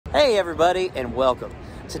Hey everybody, and welcome.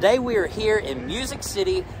 Today we are here in Music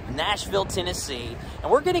City, Nashville, Tennessee,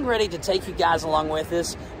 and we're getting ready to take you guys along with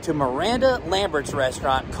us to Miranda Lambert's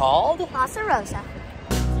restaurant called Casa Rosa.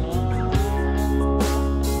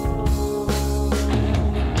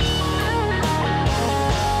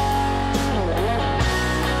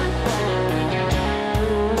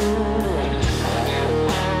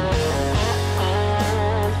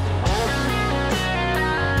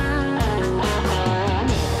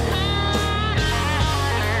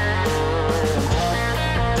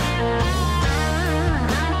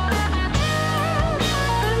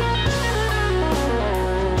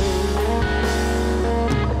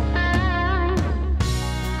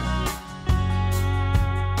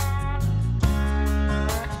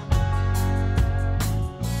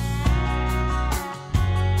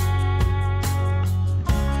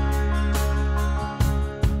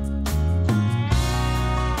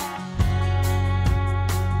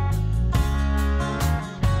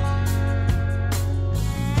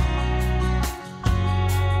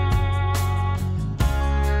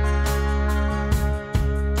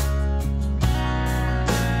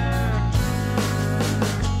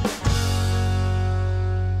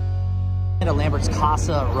 Lambert's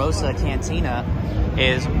Casa Rosa Cantina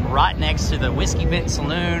is right next to the Whiskey Bent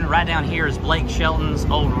Saloon. Right down here is Blake Shelton's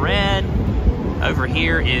Old Red. Over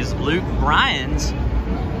here is Luke Bryan's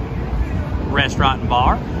restaurant and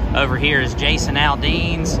bar. Over here is Jason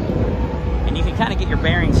Aldean's. And you can kind of get your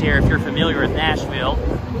bearings here if you're familiar with Nashville.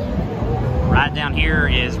 Right down here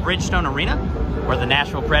is Bridgestone Arena, where the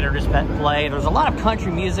Nashville Predators play. There's a lot of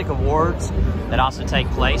country music awards that also take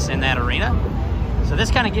place in that arena. So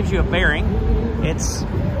this kind of gives you a bearing. It's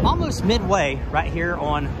almost midway right here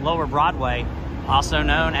on Lower Broadway, also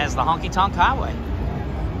known as the Honky Tonk Highway.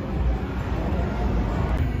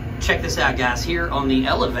 Check this out, guys. Here on the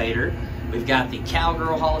elevator, we've got the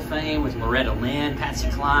Cowgirl Hall of Fame with Loretta Lynn, Patsy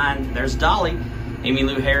Cline. There's Dolly, Amy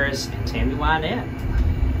Lou Harris, and Tammy Wynette.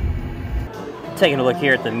 Taking a look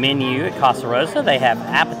here at the menu at Casa Rosa, they have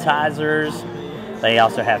appetizers. They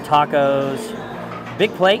also have tacos,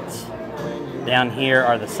 big plates. Down here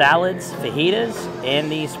are the salads, fajitas,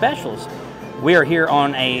 and the specials. We are here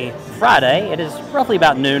on a Friday. It is roughly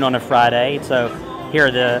about noon on a Friday, so here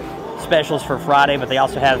are the specials for Friday, but they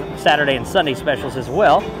also have Saturday and Sunday specials as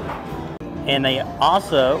well. And they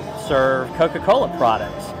also serve Coca-Cola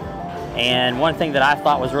products. And one thing that I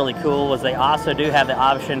thought was really cool was they also do have the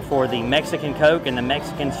option for the Mexican Coke and the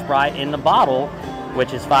Mexican Sprite in the bottle,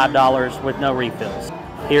 which is $5 with no refills.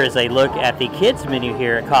 Here is a look at the kids menu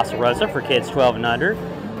here at Casa Rosa for kids 12 and under.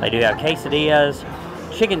 They do have quesadillas,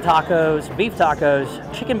 chicken tacos, beef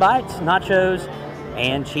tacos, chicken bites, nachos,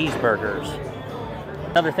 and cheeseburgers.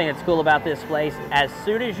 Another thing that's cool about this place, as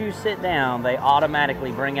soon as you sit down, they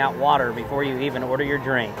automatically bring out water before you even order your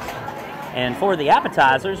drinks. And for the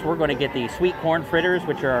appetizers, we're going to get the sweet corn fritters,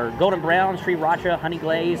 which are golden brown, sriracha, honey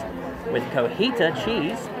glaze with cojita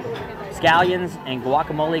cheese, scallions, and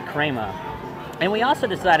guacamole crema. And we also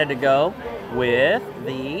decided to go with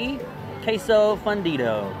the queso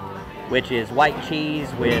fundido, which is white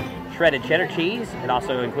cheese with shredded cheddar cheese. It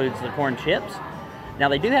also includes the corn chips. Now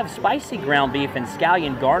they do have spicy ground beef and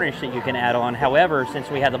scallion garnish that you can add on. However, since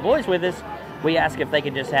we have the boys with us, we asked if they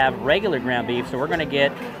could just have regular ground beef. So we're going to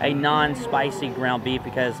get a non-spicy ground beef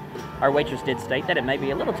because our waitress did state that it may be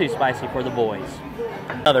a little too spicy for the boys.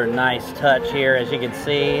 Another nice touch here, as you can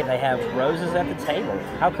see, they have roses at the table.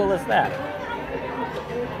 How cool is that?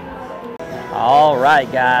 All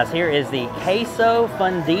right, guys, here is the queso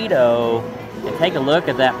fundido. And take a look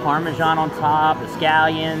at that Parmesan on top, the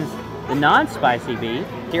scallions, the non-spicy beef.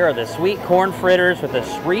 Here are the sweet corn fritters with the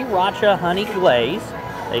sriracha honey glaze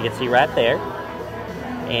that you can see right there.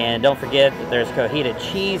 And don't forget that there's cojita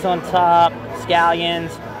cheese on top,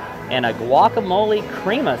 scallions, and a guacamole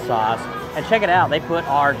crema sauce. And check it out, they put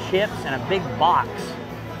our chips in a big box.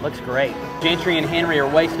 Looks great. Gentry and Henry are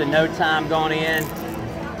wasting no time going in.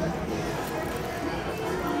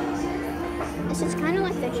 This is kind of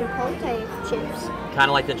like the Chipotle chips. Kind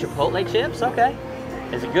of like the Chipotle chips? Okay.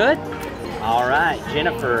 Is it good? All right,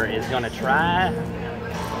 Jennifer is going to try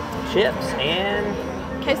chips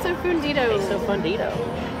and queso fundido. Queso fundido.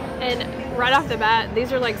 And right off the bat,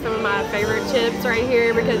 these are like some of my favorite chips right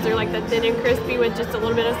here because they're like the thin and crispy with just a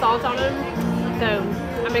little bit of salt on them.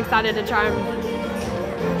 So I'm excited to try them.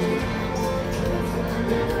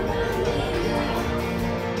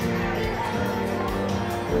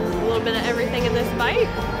 A little bit of everything in this bite.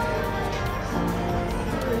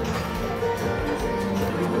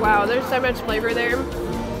 Wow, there's so much flavor there.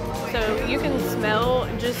 So you can smell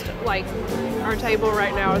just like our table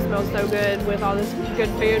right now. It smells so good with all this good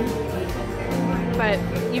food. but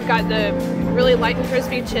you've got the really light and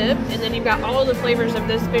crispy chip, and then you've got all the flavors of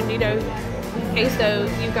this Fundito queso.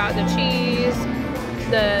 You've got the cheese,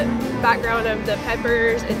 the background of the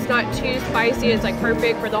peppers. It's not too spicy. It's like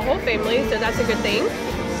perfect for the whole family, so that's a good thing.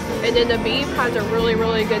 And then the beef has a really,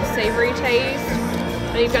 really good savory taste.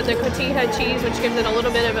 And you've got the Cocina cheese, which gives it a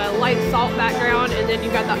little bit of a light salt background, and then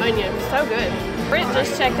you've got the onion. So good. Brent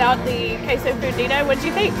just checked out the queso Fundito. What'd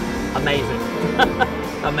you think? Amazing.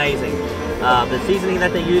 Amazing. The seasoning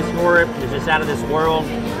that they use for it is just out of this world.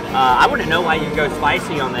 I wouldn't know why you'd go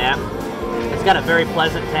spicy on that. It's got a very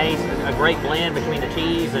pleasant taste, a great blend between the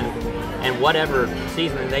cheese and whatever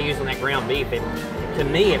seasoning they use on that ground beef. To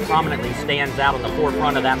me, it prominently stands out on the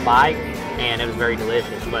forefront of that bite, and it was very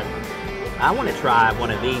delicious. But I want to try one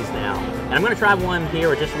of these now. And I'm going to try one here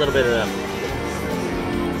with just a little bit of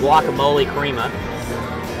guacamole crema,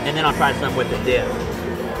 and then I'll try some with the dip.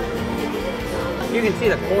 You can see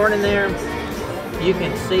the corn in there. You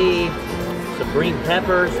can see some green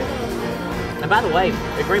peppers. And by the way,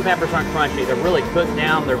 the green peppers aren't crunchy. They're really cooked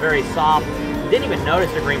down. They're very soft. Didn't even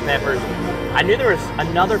notice the green peppers. I knew there was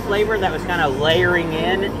another flavor that was kind of layering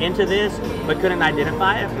into this, but couldn't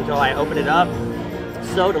identify it until I opened it up.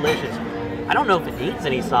 So delicious. I don't know if it needs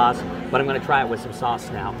any sauce, but I'm going to try it with some sauce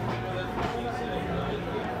now.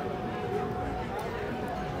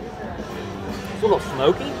 It's a little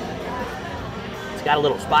smoky. It's got a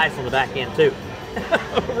little spice on the back end too.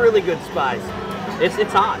 Really good spice.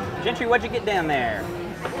 It's hot. Gentry, what'd you get down there?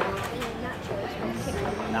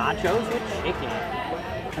 Nachos with chicken.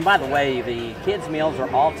 And by the way, the kids' meals are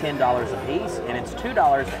all $10 a piece, and it's $2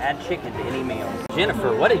 to add chicken to any meal.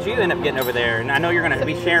 Jennifer, what did you end up getting over there? And I know you're going to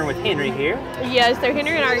be sharing with Henry here. Yes, so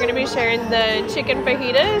Henry and I are going to be sharing the chicken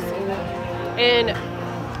fajitas, and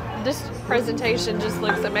this presentation just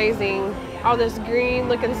looks amazing. All this green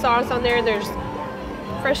looking sauce on there. There's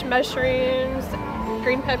fresh mushrooms,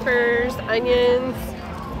 green peppers, onions.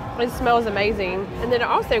 It smells amazing. And then it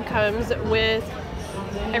also comes with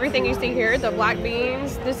everything you see here, the black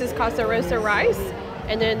beans. This is Casa Rosa rice,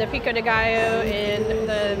 and then the pico de gallo and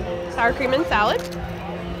the sour cream and salad.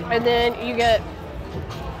 And then you get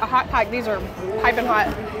a hot pack. These are piping hot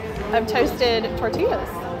of toasted tortillas.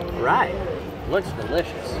 Right. Looks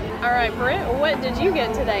delicious. All right, Brent, what did you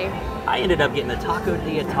get today? I ended up getting the Taco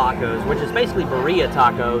Dia tacos, which is basically burrito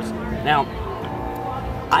tacos. Now,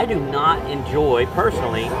 I do not enjoy,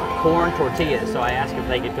 personally, corn tortillas, so I asked if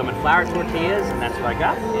they could come in flour tortillas, and that's what I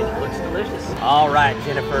got. It looks delicious. All right,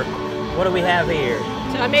 Jennifer, what do we have here?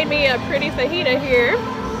 So I made me a pretty fajita here,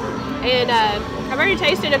 and I've already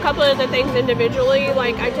tasted a couple of the things individually.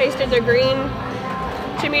 Like I tasted the green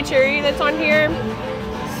chimichurri that's on here.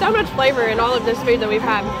 So much flavor in all of this food that we've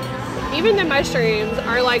had. Even the mushrooms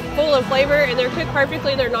are like full of flavor, and they're cooked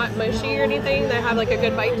perfectly. They're not mushy or anything. They have like a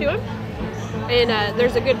good bite to them. And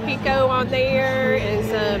there's a good pico on there, and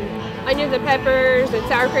some onions and peppers and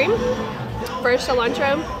sour cream, fresh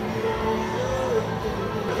cilantro.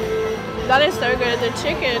 That is so good. The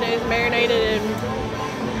chicken is marinated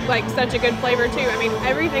in like such a good flavor too. I mean,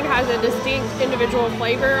 everything has a distinct individual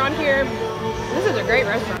flavor on here. This is a great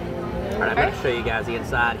restaurant. All right, I'm going to show you guys the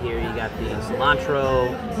inside here. You got the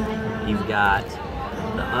cilantro, you've got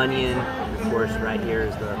the onion, and of course right here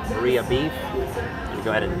is the burrito beef. You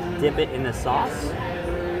go ahead and dip it in the sauce.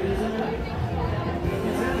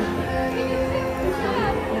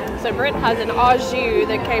 So Brent has an au jus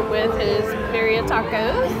that came with his birria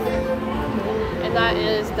tacos, and that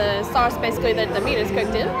is the sauce basically that the meat is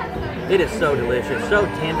cooked in. It is so delicious, so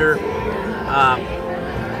tender.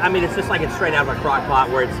 I mean, it's just like it's straight out of a crock pot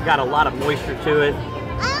where it's got a lot of moisture to it,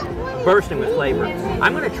 bursting with flavor.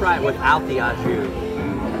 I'm going to try it without the au jus.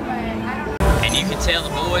 And you can tell the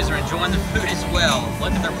boys are enjoying the food as well.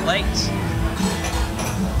 Look at their plates.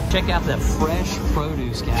 Check out the fresh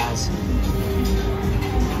produce, guys.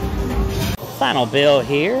 Final bill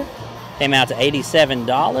here came out to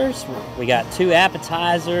 $87. We got 2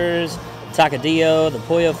 appetizers, tacadillo, the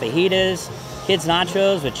pollo fajitas, kids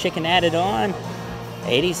nachos with chicken added on.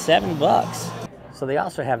 87 bucks. So they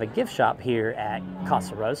also have a gift shop here at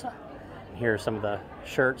Casa Rosa. Here are some of the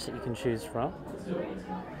shirts that you can choose from.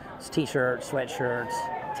 It's t-shirts, sweatshirts,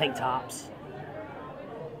 tank tops.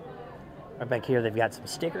 Right back here they've got some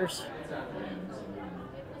stickers.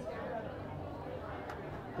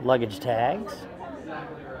 Luggage tags.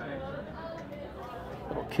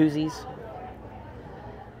 Little koozies.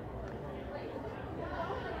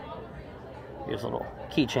 Here's a little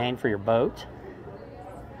keychain for your boat.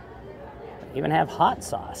 Even have hot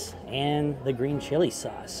sauce and the green chili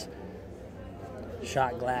sauce.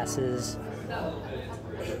 Shot glasses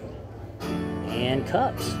and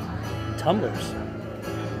cups, tumblers.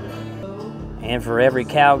 And for every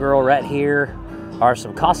cowgirl right here are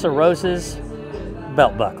some Casa Rosa's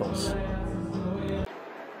belt buckles.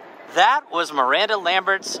 That was Miranda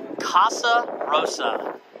Lambert's Casa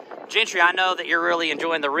Rosa. Gentry, I know that you're really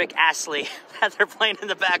enjoying the Rick Astley that they're playing in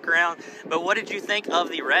the background, but what did you think of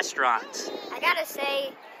the restaurant? I gotta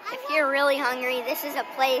say, if you're really hungry, this is a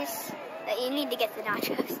place that you need to get the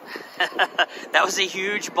nachos. That was a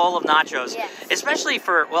huge bowl of nachos. Yes. Especially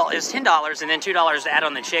for, well, it was $10 and then $2 to add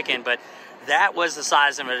on the chicken, but that was the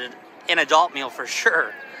size of an adult meal for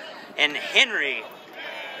sure. And Henry,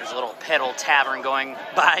 there's a little pedal tavern going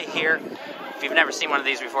by here. If you've never seen one of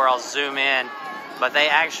these before, I'll zoom in. But they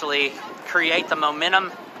actually create the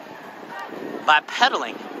momentum by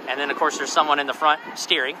pedaling. And then, of course, there's someone in the front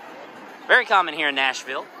steering. Very common here in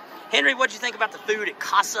Nashville. Henry, what'd you think about the food at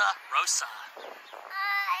Casa Rosa? It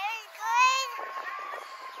was good.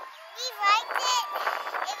 We liked it.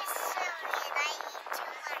 It was so good.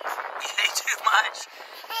 I ate too much.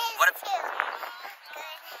 You ate too much?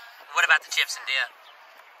 What about the chips and dip?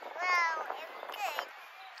 Well, it was good.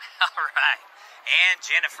 All right. And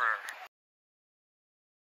Jennifer.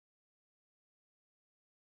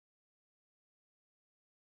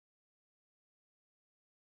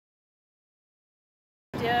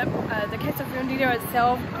 Dip, the queso fundido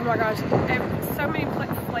itself, oh my gosh, so many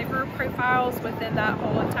flavor profiles within that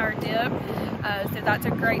whole entire dip, so that's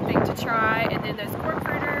a great thing to try. And then those corn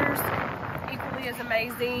fritters, equally as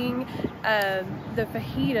amazing. The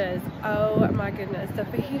fajitas, oh my goodness, the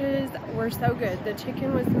fajitas were so good. The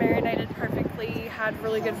chicken was marinated perfectly, had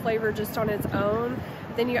really good flavor just on its own.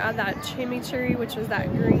 Then you add that chimichurri, which was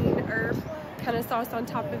that green herb kind of sauce on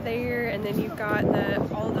top of there, and then you've got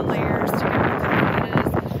all the layers to go with the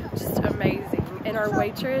fajitas. Just amazing. And our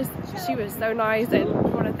waitress, she was so nice, and I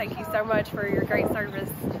want to thank you so much for your great service.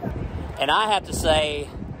 And I have to say,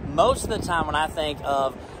 most of the time when I think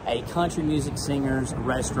of a country music singer's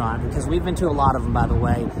restaurant, because we've been to a lot of them, by the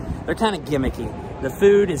way, they're kind of gimmicky. The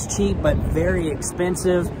food is cheap but very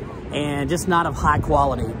expensive and just not of high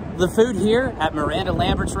quality. The food here at Miranda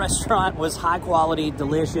Lambert's restaurant was high quality,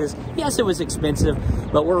 delicious. Yes, it was expensive,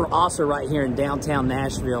 but we're also right here in downtown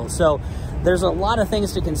Nashville. So there's a lot of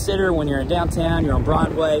things to consider when you're in downtown, you're on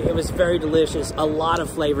Broadway. It was very delicious, a lot of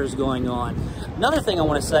flavors going on. Another thing I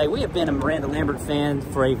want to say, we have been a Miranda Lambert fan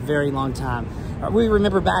for a very long time. We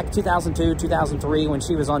remember back 2002, 2003 when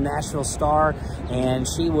she was on Nashville Star, and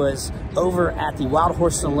she was over at the Wild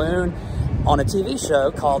Horse Saloon on a TV show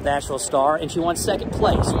called Nashville Star, and she won second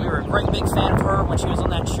place. So we were a great big fan of her when she was on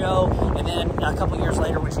that show, and then a couple years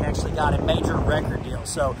later when she actually got a major record deal.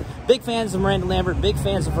 So big fans of Miranda Lambert, big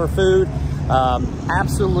fans of her food.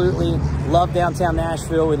 Absolutely love downtown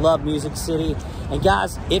Nashville. We love Music City. And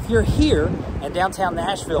guys, if you're here in downtown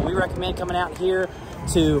Nashville, we recommend coming out here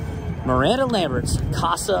to Miranda Lambert's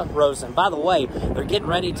Casa Rosa. And by the way, they're getting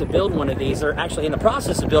ready to build one of these. They're actually in the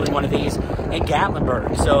process of building one of these in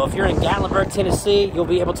Gatlinburg. So if you're in Gatlinburg, Tennessee, you'll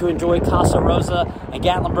be able to enjoy Casa Rosa in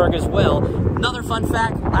Gatlinburg as well. Another fun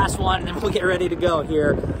fact, last one, and then we'll get ready to go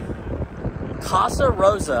here. Casa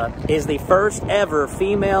Rosa is the first ever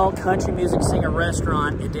female country music singer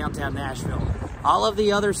restaurant in downtown Nashville. All of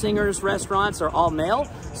the other singers' restaurants are all male,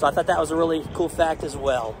 so I thought that was a really cool fact as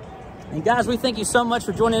well. And guys, we thank you so much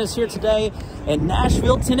for joining us here today in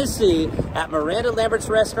Nashville, Tennessee at Miranda Lambert's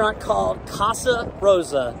restaurant called Casa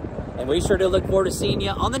Rosa. And we sure do look forward to seeing you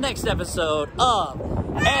on the next episode of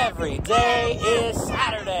Every Day is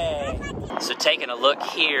Saturday. So taking a look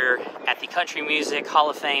here at the Country Music Hall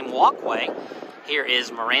of Fame walkway, here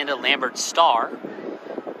is Miranda Lambert's star.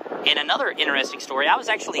 And another interesting story, I was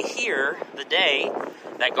actually here the day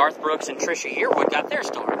that Garth Brooks and Trisha Yearwood got their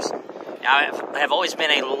stars. Now, I have always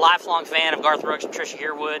been a lifelong fan of Garth Brooks and Trisha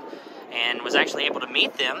Yearwood, and was actually able to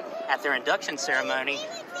meet them at their induction ceremony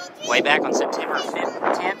way back on September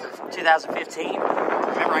 10th of 2015.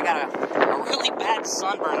 Remember, I got a really bad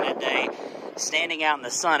sunburn that day, standing out in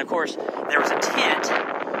the sun. Of course, there was a tent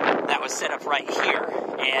that was set up right here,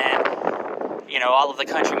 and, you know, all of the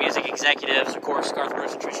country music executives, of course, Garth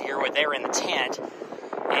Brooks and Trisha Yearwood, they were in the tent,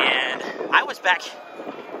 and I was back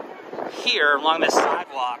here along this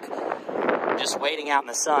sidewalk, just waiting out in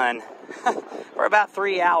the sun for about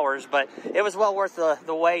 3 hours, but it was well worth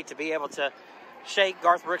the wait to be able to shake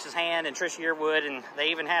Garth Brooks' hand and Trisha Yearwood, and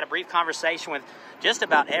they even had a brief conversation with just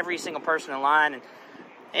about every single person in line. And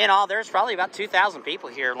in all, there's probably about 2,000 people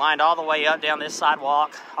here lined all the way up down this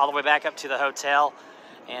sidewalk, all the way back up to the hotel,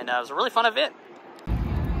 and it was a really fun event.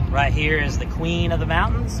 Right here is the Queen of the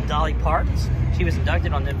Mountains, Dolly Parton. She was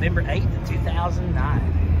inducted on November 8th of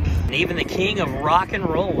 2009. And even the King of Rock and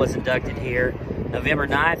Roll was inducted here November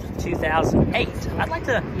 9th, 2008. I'd like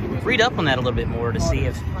to read up on that a little bit more to see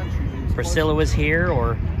if Priscilla was here,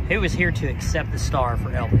 or who was here to accept the star for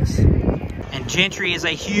Elvis. And Gentry is a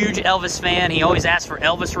huge Elvis fan. He always asks for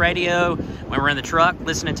Elvis radio when we're in the truck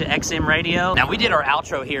listening to XM radio. Now, we did our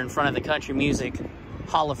outro here in front of the Country Music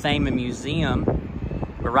Hall of Fame and Museum.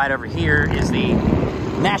 But right over here is the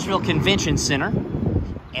Nashville Convention Center.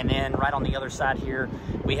 And then right on the other side here,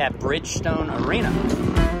 we have Bridgestone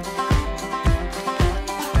Arena.